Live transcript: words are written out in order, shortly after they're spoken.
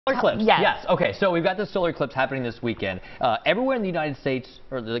Solar eclipse. Yes. Yes. Okay. So we've got the solar eclipse happening this weekend. Everywhere in the United States,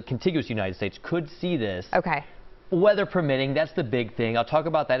 or the contiguous United States, could see this. Okay. Weather permitting, that's the big thing. I'll talk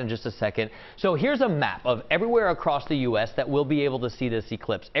about that in just a second. So here's a map of everywhere across the U.S. that will be able to see this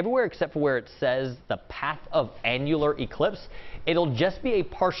eclipse. Everywhere except for where it says the path of annular eclipse, it'll just be a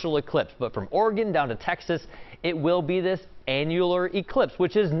partial eclipse. But from Oregon down to Texas, it will be this annular eclipse,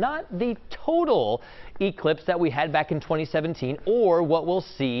 which is not the total eclipse that we had back in 2017 or what we'll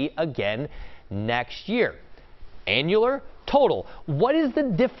see again next year. Annular, total. What is the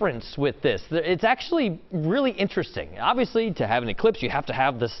difference with this? It's actually really interesting. Obviously, to have an eclipse, you have to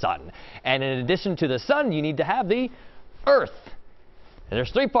have the sun. And in addition to the sun, you need to have the earth. And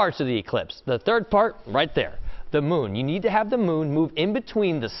there's three parts of the eclipse. The third part, right there, the moon. You need to have the moon move in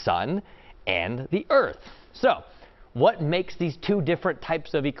between the sun and the earth. So, what makes these two different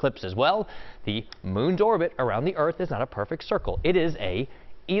types of eclipses? Well, the moon's orbit around the earth is not a perfect circle. It is an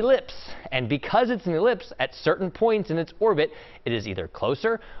ellipse, and because it's an ellipse, at certain points in its orbit, it is either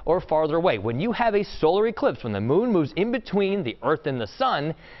closer or farther away. When you have a solar eclipse, when the moon moves in between the earth and the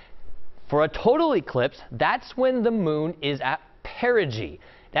sun, for a total eclipse, that's when the moon is at perigee.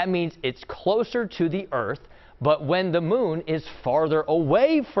 That means it's closer to the earth, but when the moon is farther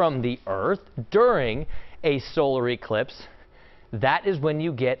away from the earth during a solar eclipse, that is when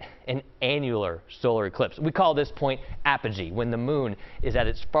you get an annular solar eclipse. We call this point apogee, when the moon is at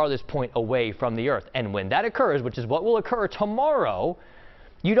its farthest point away from the earth. And when that occurs, which is what will occur tomorrow,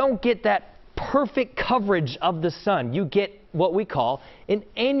 you don't get that perfect coverage of the sun. You get what we call an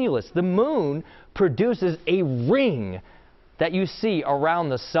annulus. The moon produces a ring that you see around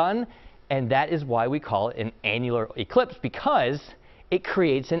the sun, and that is why we call it an annular eclipse, because it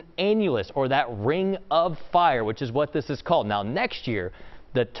creates an annulus, or that ring of fire, which is what this is called. Now, next year,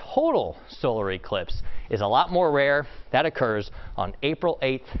 the total solar eclipse is a lot more rare. That occurs on April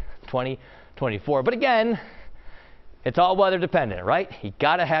 8th, 2024. But again, it's all weather dependent, right? You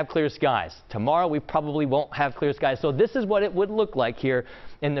gotta have clear skies. Tomorrow, we probably won't have clear skies. So this is what it would look like here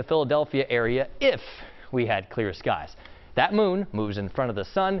in the Philadelphia area if we had clear skies. That moon moves in front of the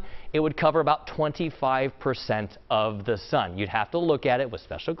sun. It would cover about 25% of the sun. You'd have to look at it with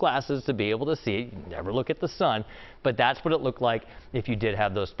special glasses to be able to see it. You never look at the sun, but that's what it looked like if you did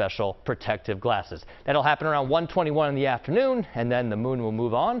have those special protective glasses. That'll happen around 1:21 in the afternoon, and then the moon will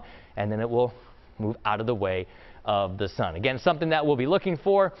move on, and then it will move out of the way of the sun. Again, something that we'll be looking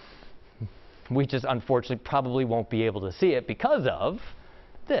for. We just unfortunately probably won't be able to see it because of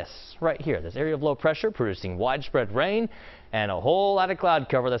this right here, this area of low pressure producing widespread rain and a whole lot of cloud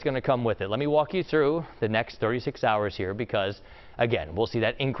cover that's going to come with it. Let me walk you through the next 36 hours here because, again, we'll see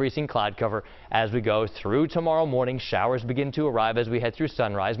that increasing cloud cover as we go through tomorrow morning. Showers begin to arrive as we head through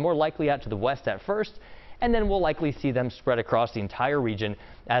sunrise, more likely out to the west at first, and then we'll likely see them spread across the entire region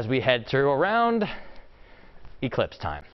as we head through around eclipse time.